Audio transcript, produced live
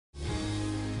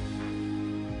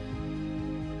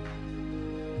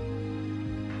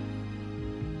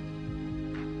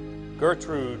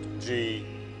Gertrude G.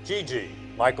 Gigi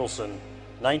Michelson,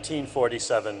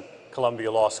 1947,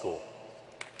 Columbia Law School.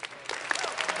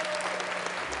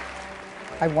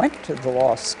 I went to the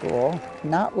law school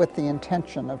not with the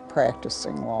intention of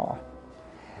practicing law.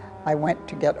 I went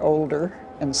to get older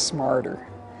and smarter.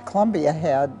 Columbia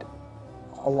had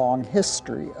a long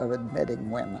history of admitting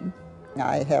women.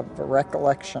 I have a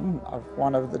recollection of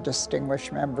one of the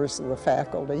distinguished members of the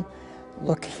faculty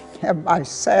looking at my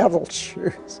saddle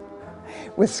shoes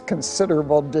with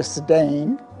considerable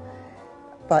disdain,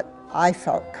 but I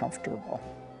felt comfortable.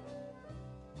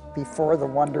 Before the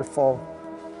wonderful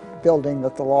building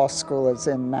that the law school is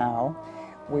in now,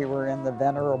 we were in the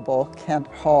venerable Kent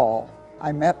Hall.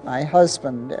 I met my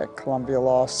husband at Columbia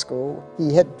Law School.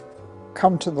 He had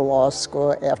come to the law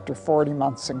school after 40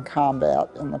 months in combat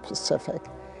in the Pacific.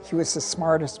 He was the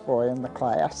smartest boy in the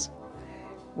class,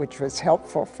 which was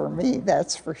helpful for me,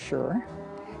 that's for sure.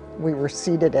 We were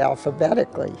seated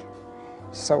alphabetically.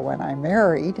 So when I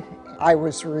married, I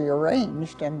was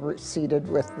rearranged and seated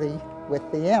with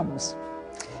the M's.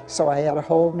 So I had a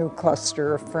whole new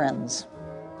cluster of friends.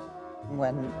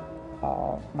 When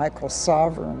Michael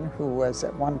Sovereign, who was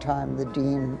at one time the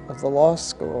dean of the law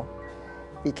school,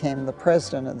 became the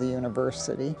president of the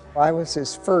university, I was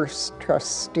his first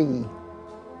trustee.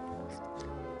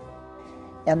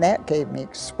 And that gave me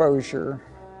exposure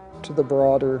to the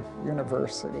broader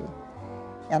university.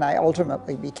 And I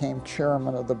ultimately became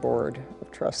chairman of the Board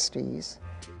of Trustees.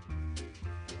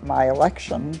 My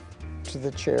election to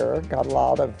the chair got a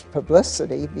lot of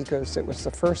publicity because it was the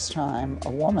first time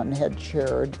a woman had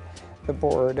chaired the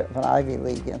board of an Ivy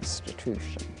League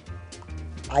institution.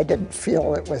 I didn't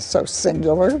feel it was so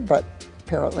singular, but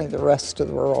apparently the rest of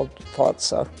the world thought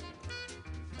so.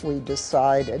 We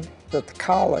decided that the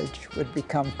college would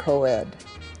become co-ed,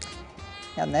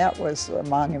 and that was a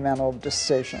monumental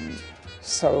decision.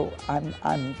 So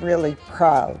I'm really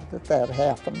proud that that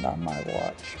happened on my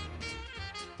watch.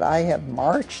 I have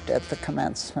marched at the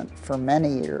commencement for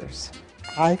many years.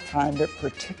 I find it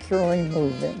particularly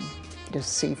moving to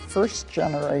see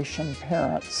first-generation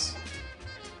parents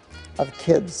of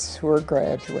kids who are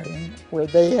graduating, where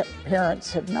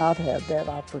parents have not had that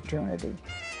opportunity.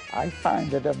 I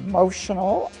find it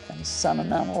emotional and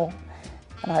sentimental,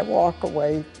 and I walk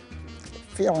away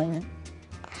feeling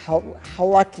how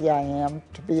lucky I am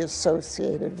to be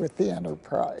associated with the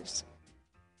enterprise.